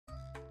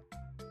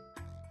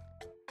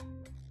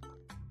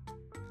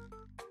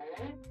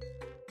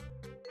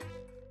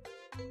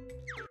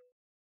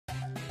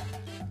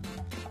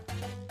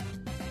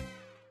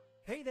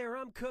Hey there,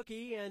 I'm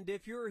Cookie, and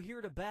if you're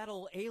here to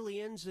battle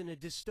aliens in a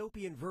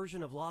dystopian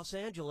version of Los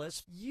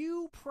Angeles,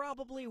 you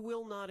probably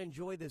will not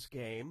enjoy this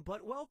game,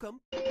 but welcome.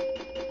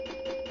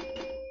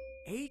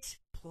 8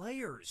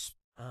 players.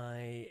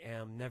 I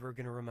am never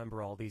going to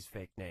remember all these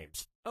fake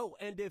names. Oh,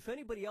 and if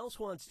anybody else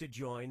wants to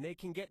join, they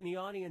can get in the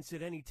audience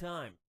at any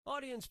time.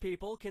 Audience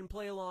people can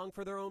play along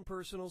for their own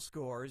personal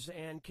scores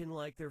and can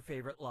like their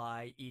favorite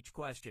lie each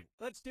question.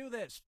 Let's do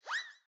this.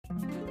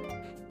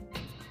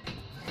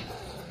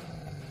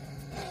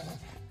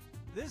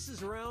 This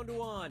is round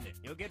 1.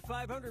 You'll get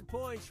 500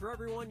 points for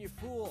everyone you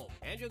fool,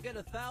 and you'll get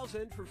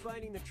 1,000 for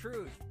finding the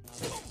truth.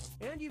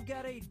 And you've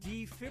got a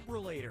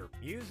defibrillator.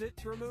 Use it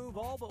to remove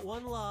all but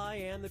one lie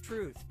and the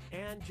truth,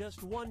 and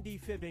just 1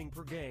 defibbing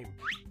per game.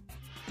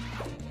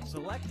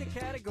 Select a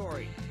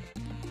category.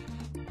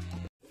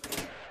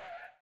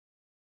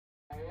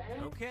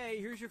 Okay,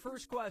 here's your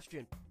first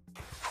question.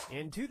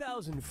 In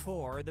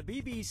 2004, the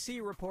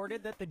BBC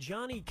reported that the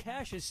Johnny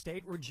Cash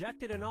estate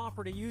rejected an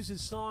offer to use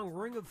his song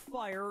Ring of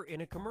Fire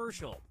in a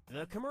commercial.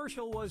 The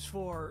commercial was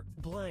for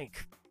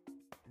blank.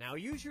 Now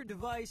use your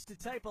device to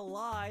type a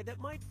lie that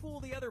might fool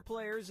the other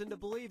players into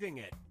believing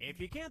it. If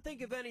you can't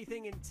think of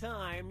anything in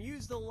time,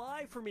 use the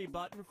Lie For Me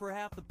button for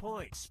half the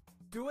points.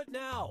 Do it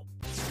now!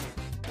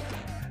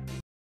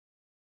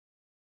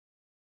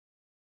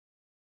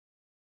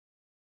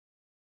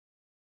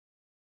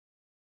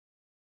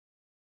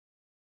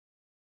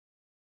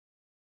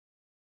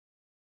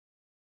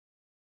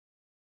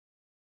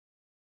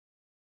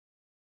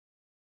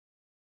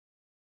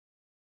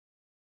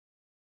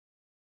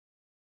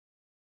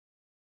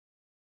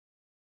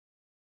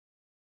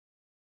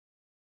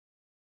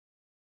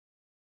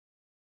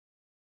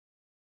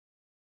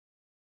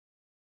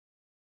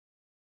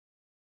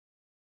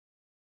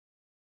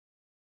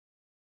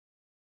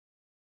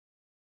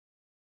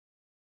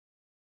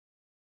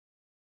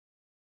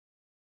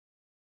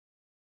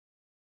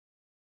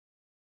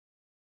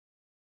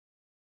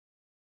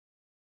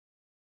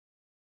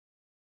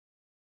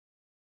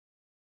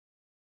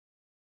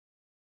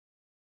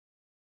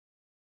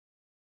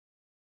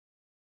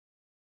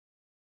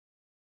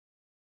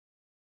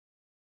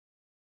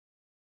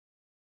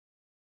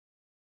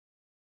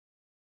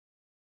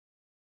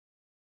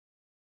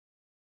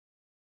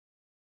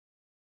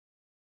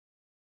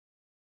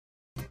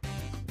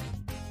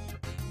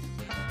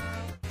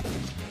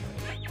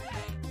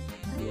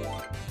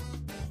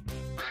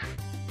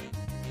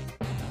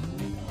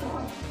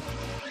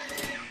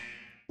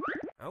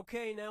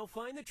 Okay, now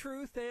find the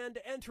truth and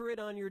enter it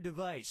on your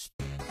device.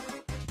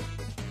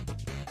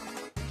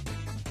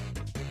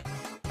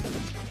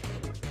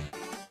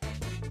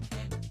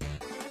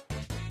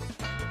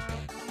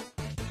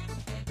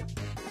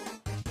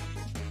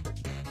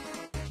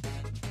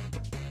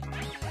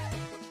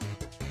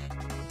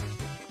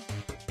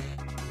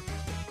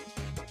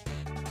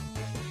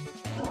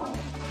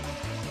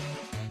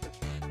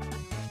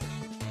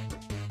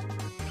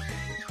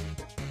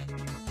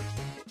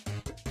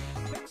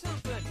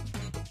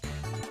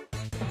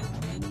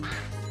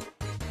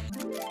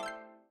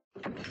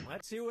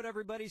 Let's see what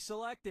everybody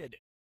selected.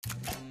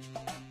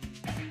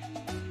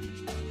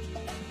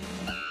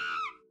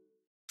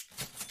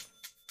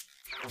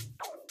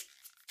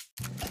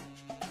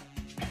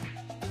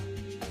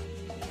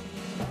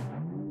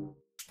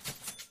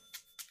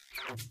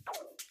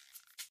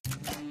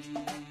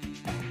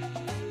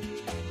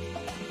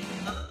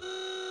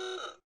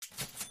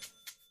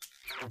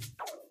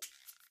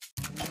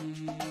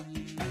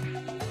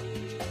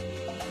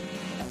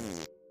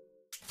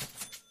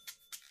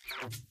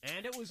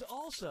 And it was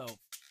also...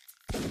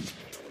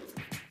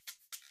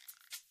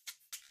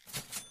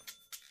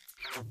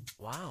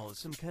 Wow,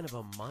 some kind of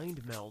a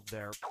mind meld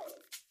there.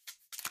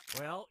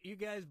 Well, you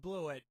guys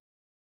blew it.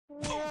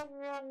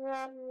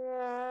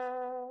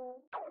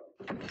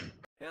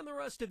 And the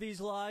rest of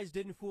these lies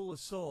didn't fool a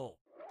soul.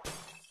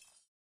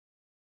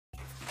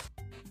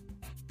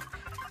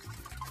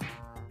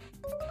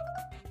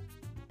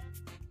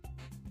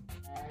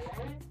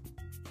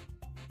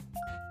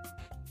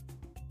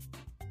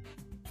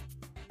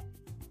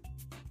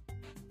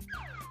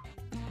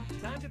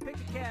 Time to pick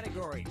a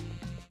category.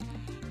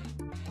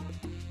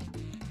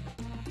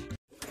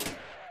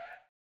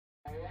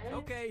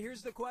 Okay,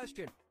 here's the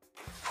question.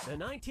 The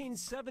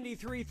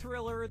 1973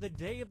 thriller The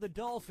Day of the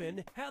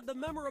Dolphin had the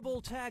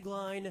memorable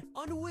tagline,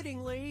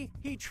 "Unwittingly,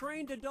 he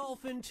trained a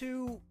dolphin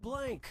to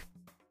blank."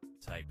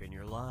 Type in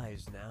your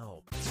lies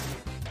now.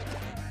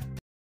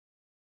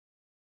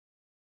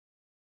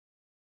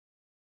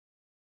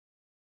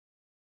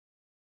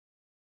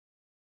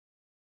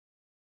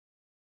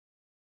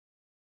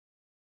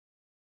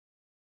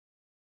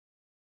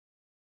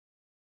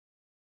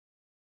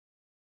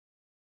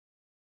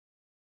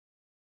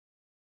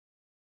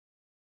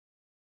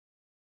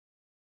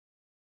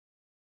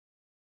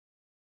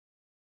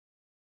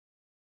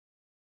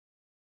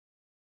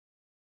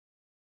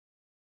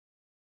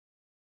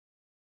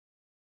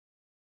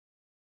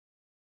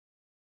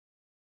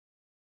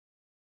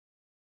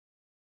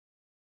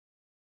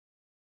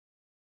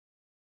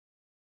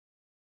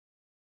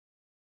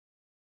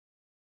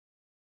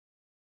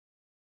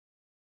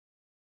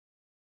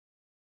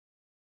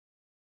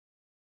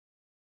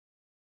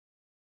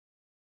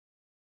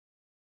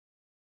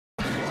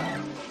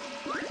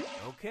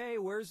 Okay,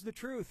 where's the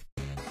truth?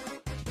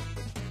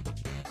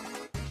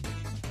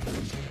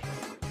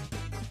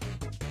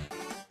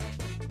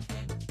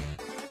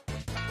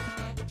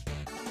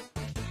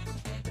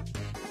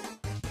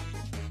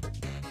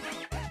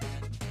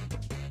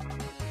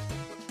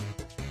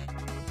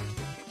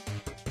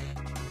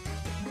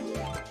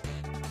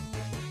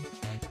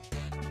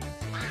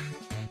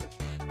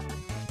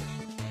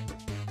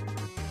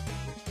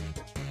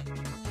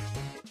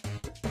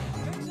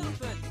 Pick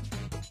something.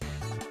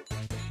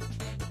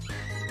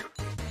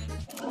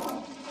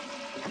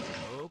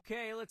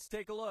 Okay, let's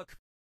take a look.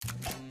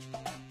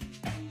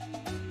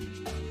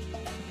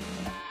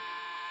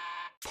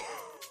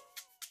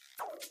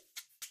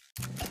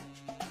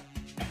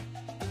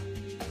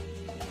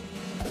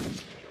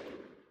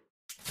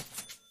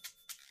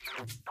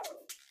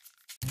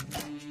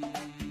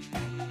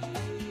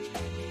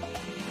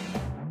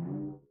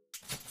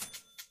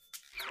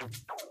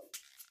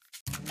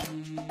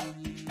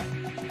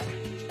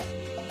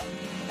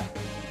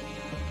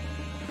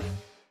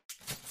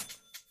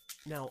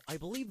 Now, I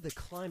believe the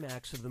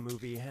climax of the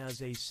movie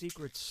has a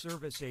Secret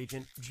Service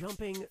agent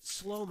jumping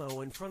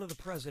slow-mo in front of the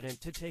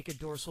president to take a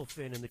dorsal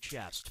fin in the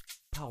chest.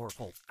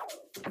 Powerful.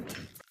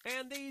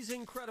 And these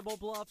incredible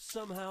bluffs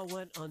somehow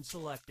went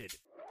unselected.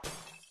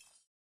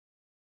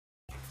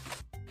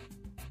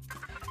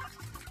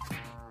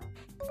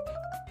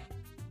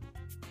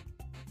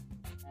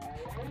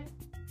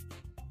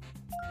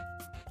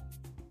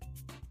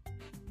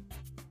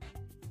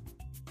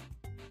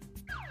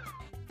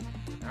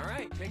 All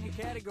right, pick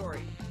a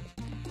category.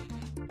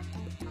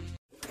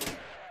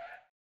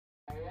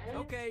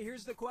 Okay,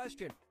 here's the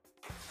question.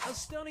 A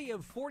study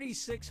of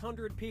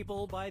 4,600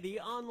 people by the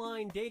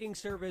online dating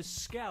service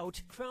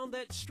Scout found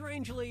that,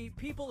 strangely,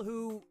 people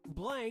who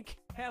blank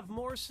have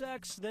more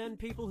sex than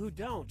people who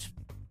don't.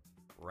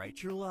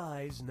 Write your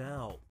lies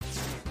now.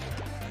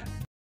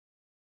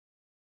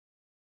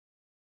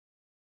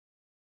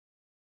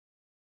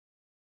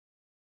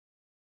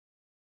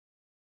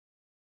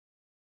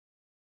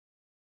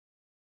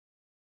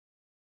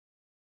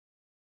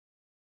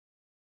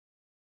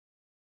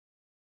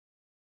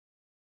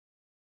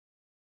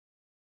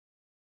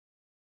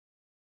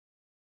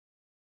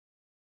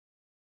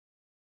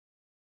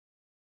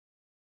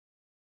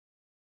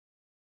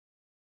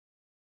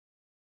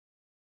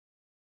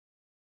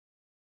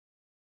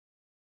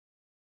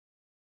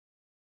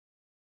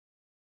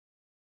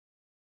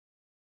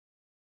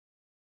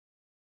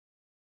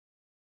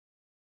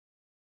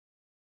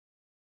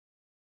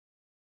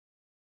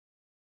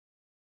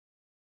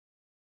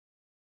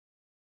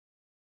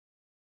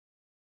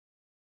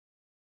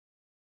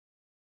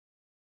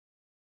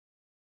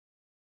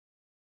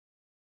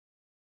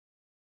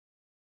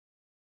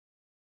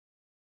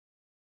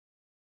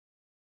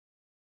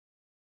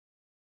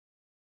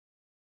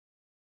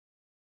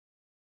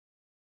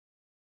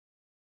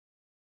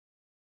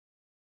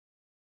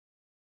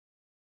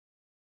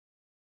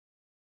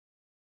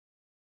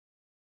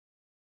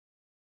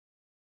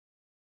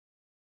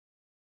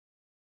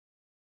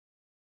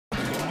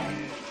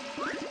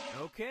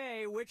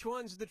 Okay, which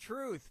one's the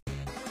truth?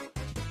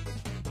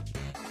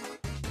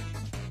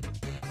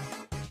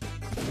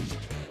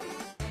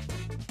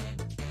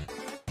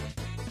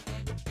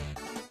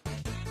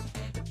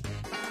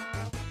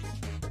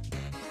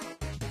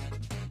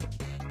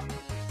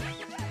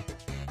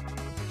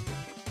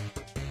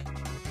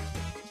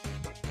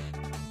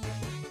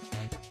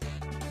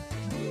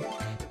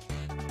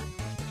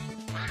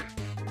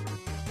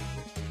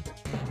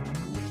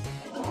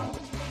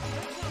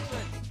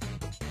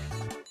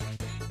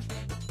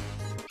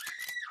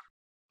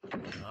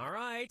 All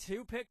right,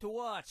 who picked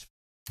what?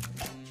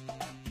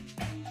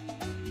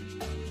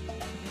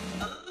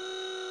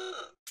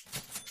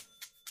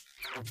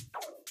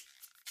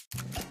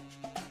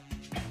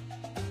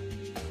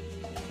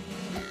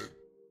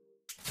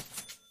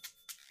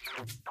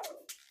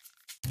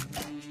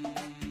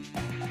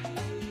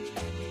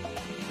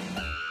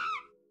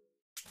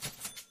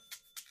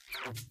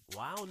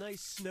 Wow,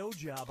 nice snow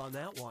job on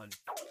that one.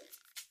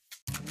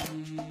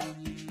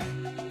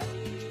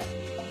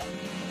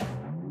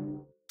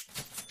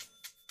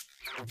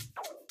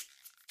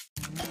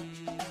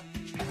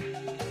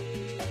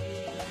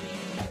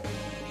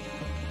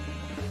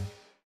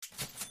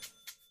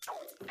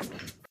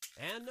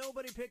 And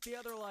nobody picked the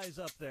other lies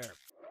up there.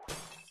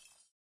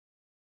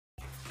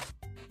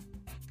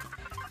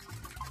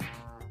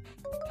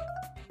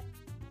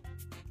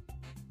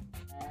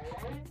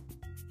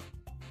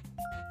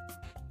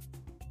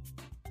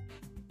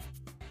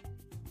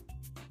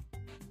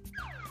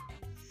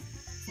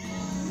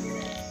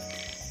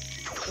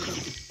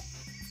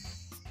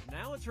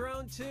 Now it's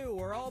round two,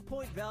 where all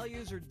point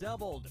values are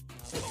doubled.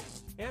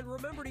 And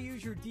remember to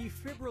use your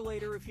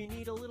defibrillator if you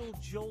need a little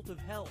jolt of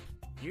help.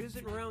 Use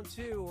it in round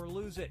two or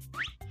lose it.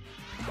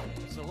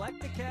 Select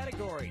the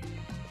category.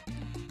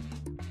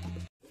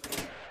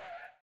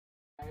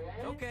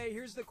 Okay,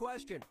 here's the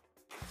question.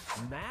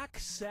 Mac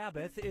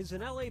Sabbath is an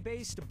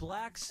LA-based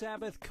Black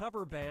Sabbath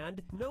cover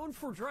band known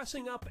for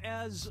dressing up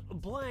as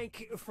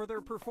blank for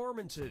their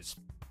performances.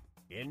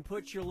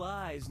 Input your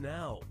lies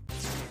now.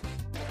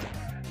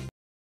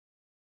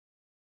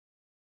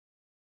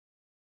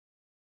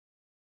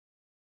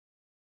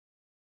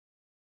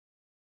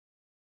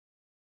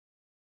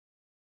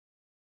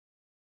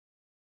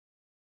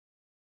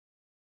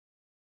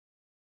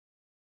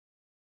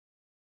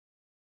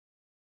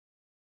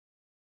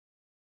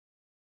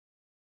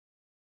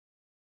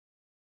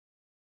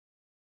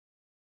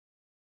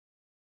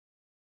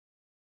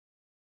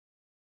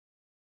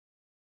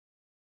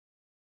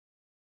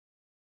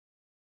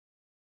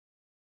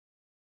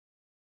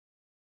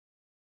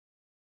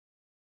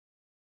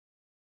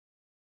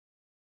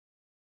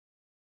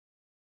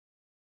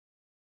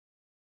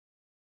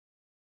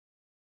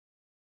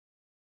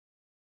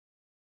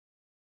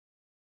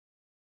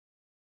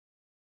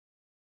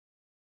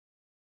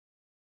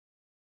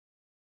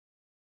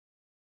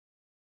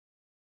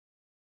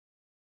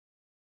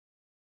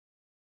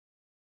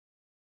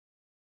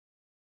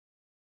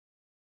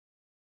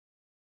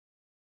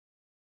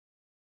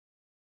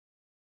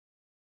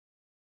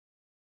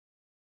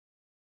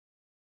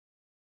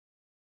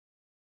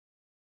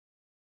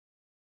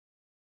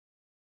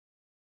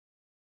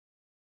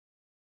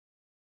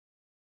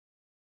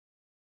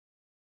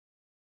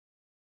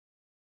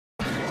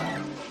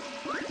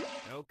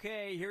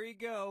 Okay, here you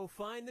go.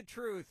 Find the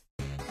truth.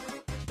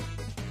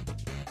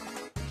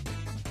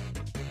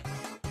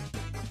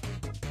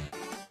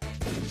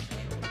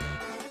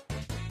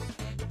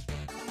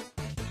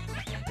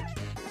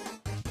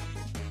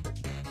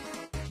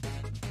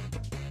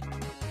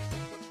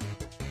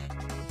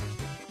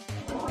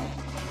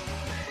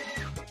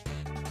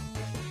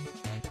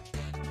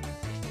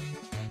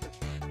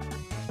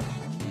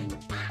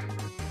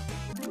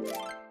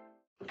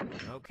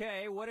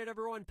 Okay, what did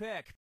everyone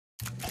pick?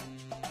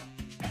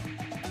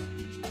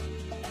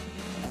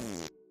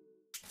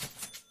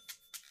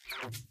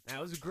 That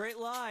was a great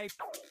lie.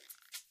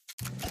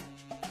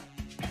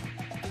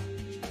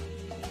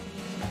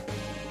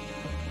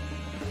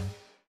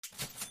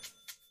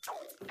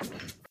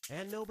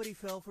 And nobody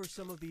fell for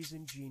some of these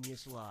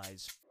ingenious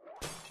lies.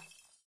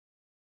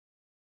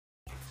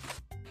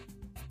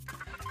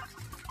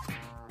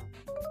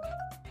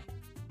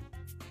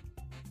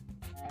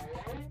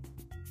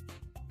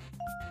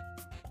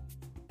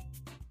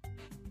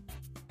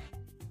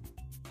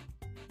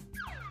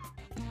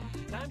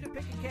 Time to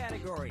pick a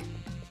category.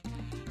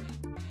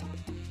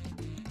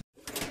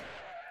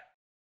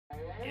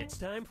 It's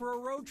time for a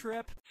road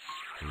trip.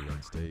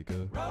 Let's take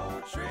a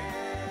Road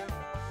trip.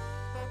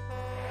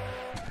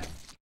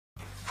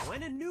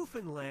 When in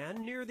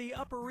Newfoundland, near the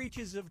upper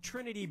reaches of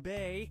Trinity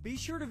Bay, be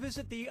sure to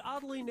visit the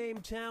oddly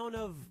named town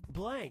of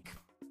blank.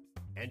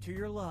 Enter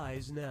your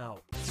lies now.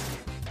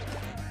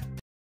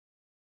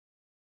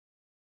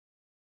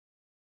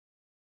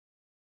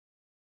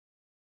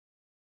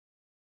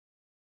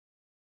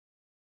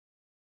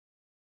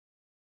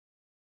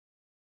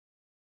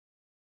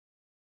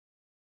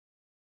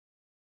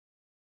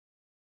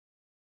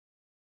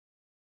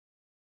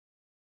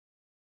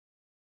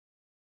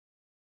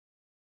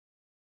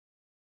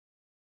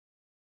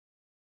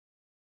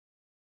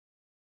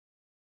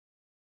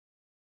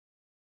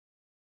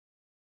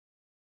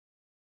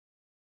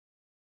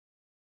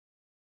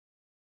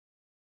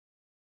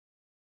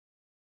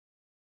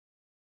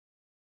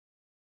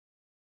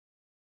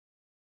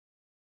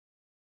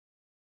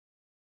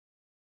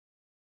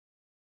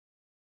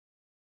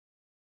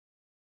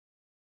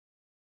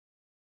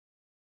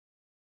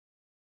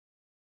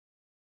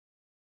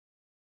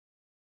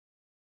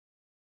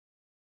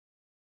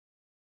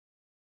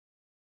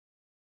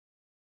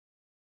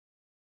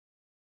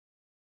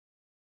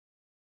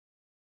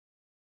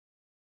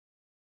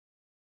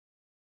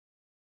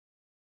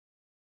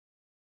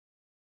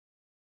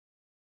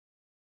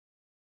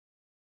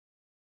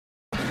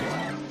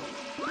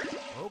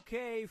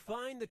 Okay,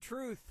 find the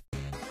truth.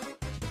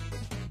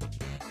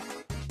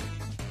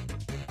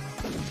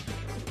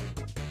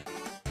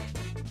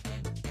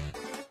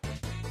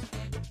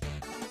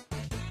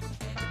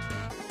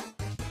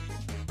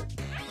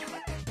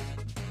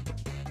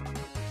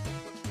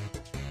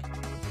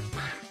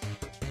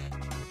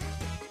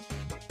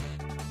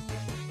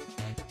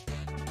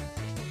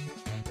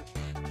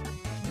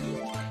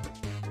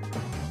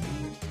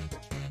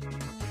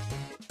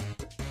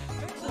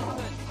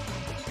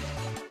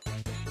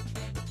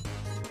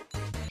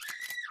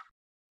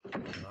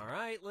 All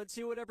right, let's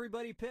see what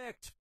everybody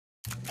picked.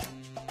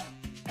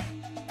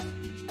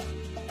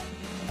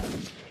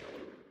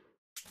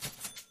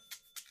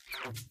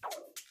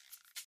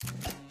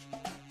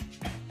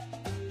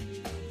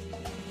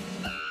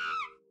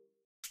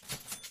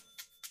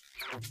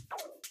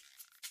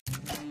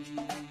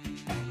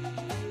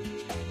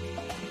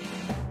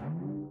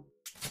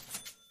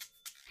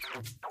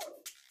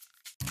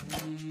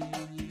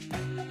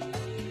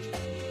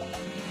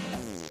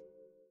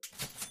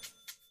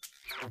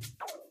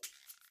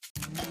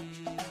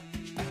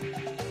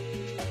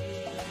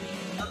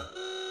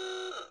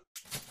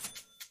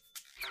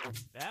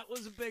 That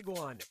was a big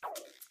one.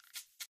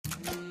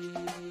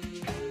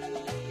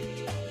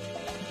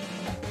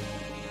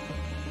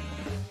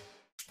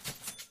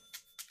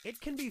 It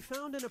can be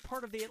found in a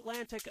part of the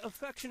Atlantic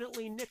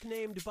affectionately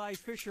nicknamed by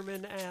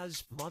fishermen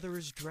as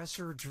Mother's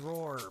Dresser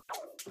Drawer.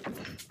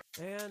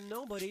 And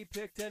nobody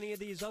picked any of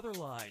these other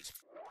lies.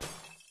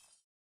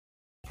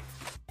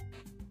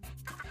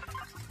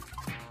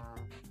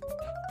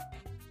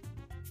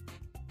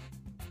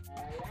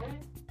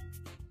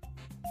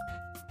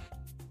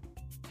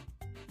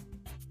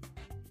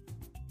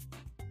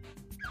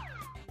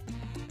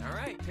 All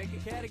right, pick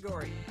a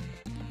category.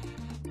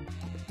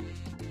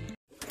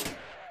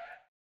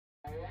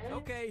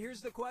 Okay,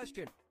 here's the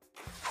question.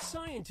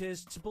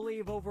 Scientists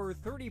believe over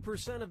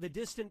 30% of the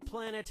distant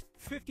planet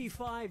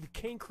 55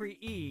 Cancri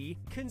E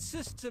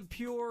consists of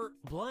pure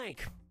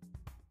blank.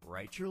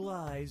 Write your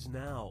lies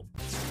now.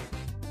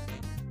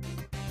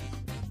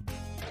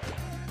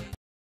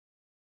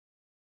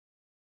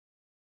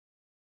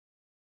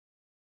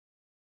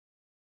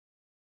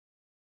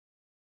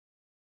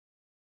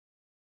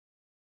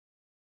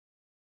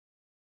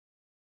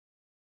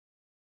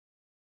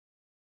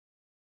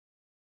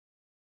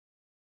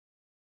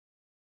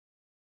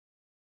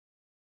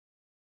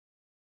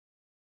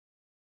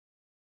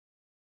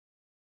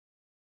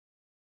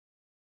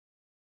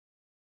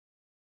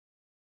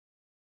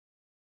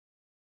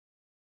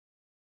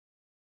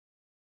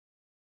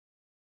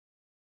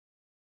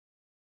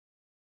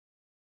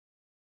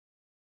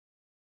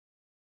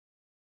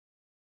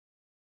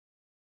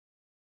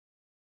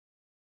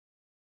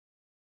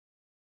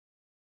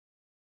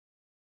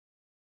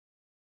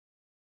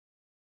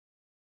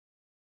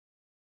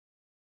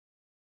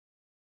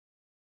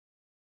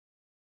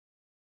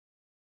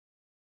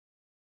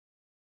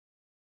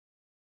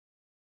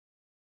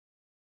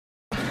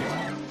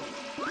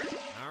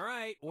 All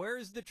right,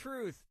 where's the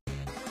truth?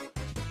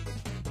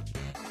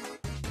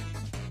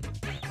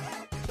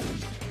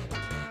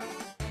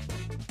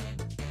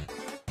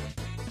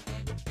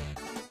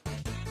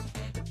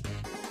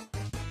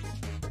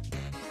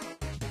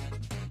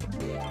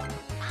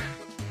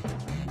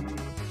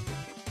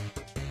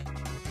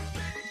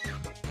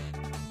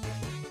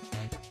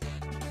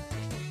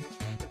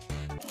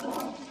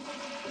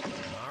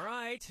 All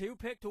right, who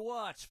picked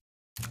what?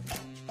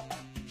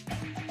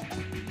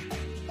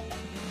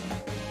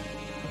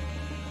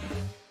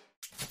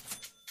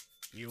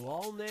 You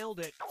all nailed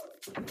it.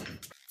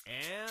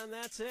 And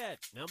that's it.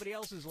 Nobody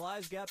else's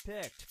lies got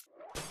picked.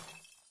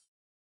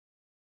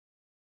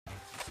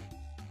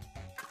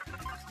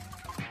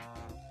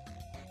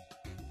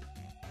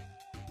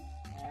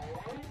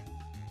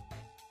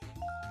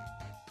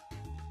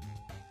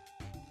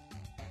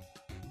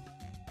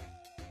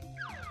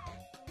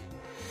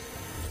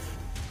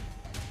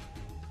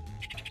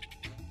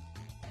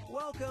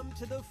 Welcome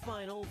to the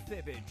final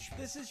Fibbage.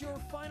 This is your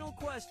final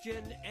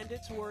question, and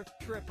it's worth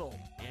triple.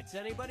 It's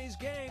anybody's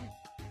game.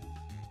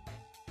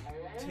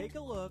 Take a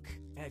look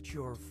at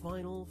your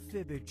final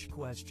Fibbage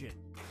question.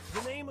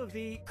 The name of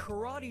the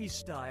karate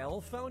style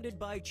founded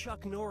by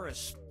Chuck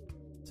Norris.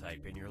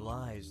 Type in your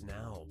lies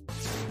now.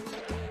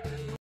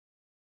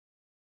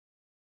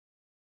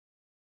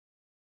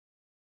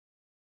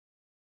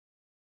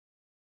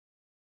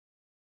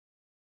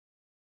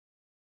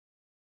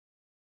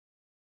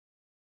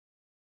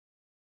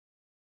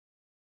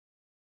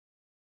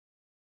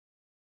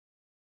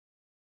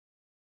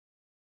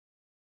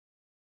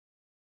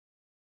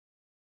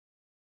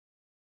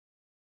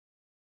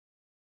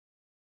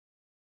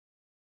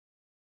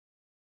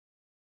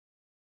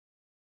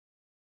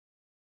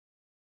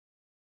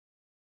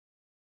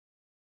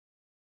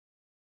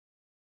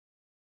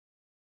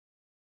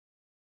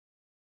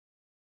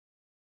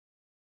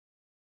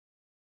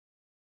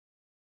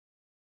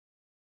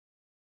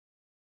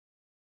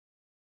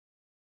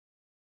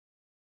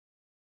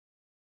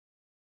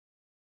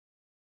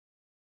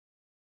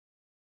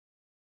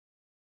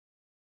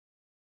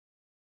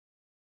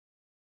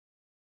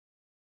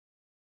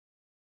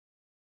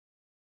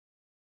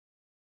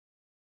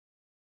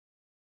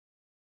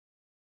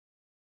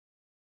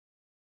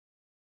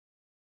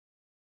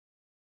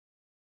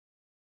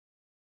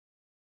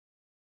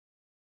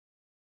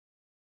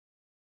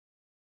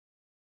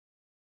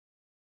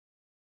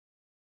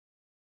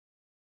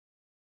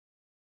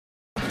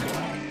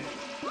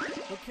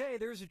 Okay,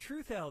 there's a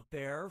truth out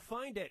there.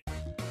 Find it.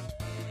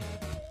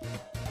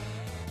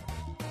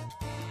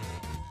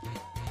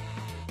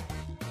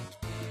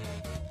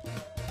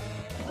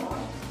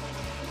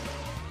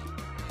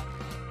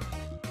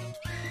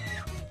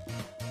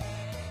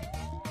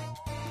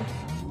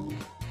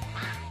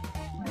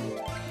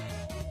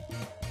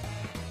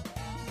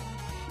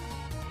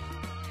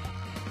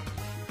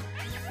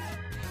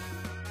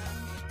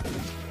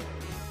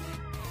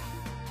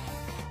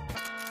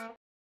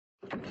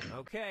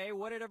 Okay,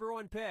 what did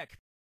everyone pick?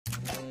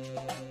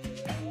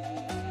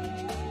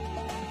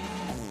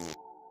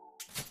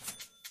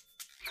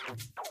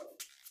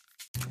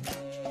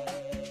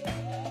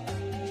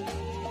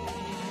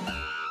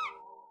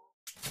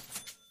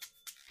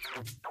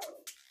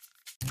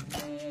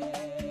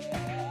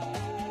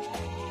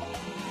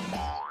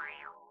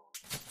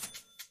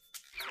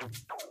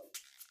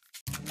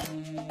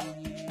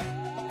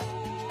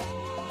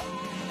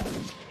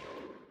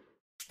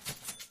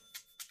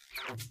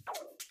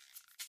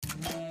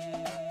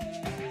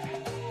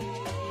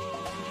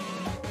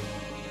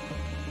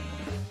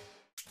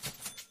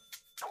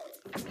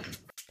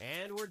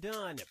 And we're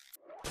done.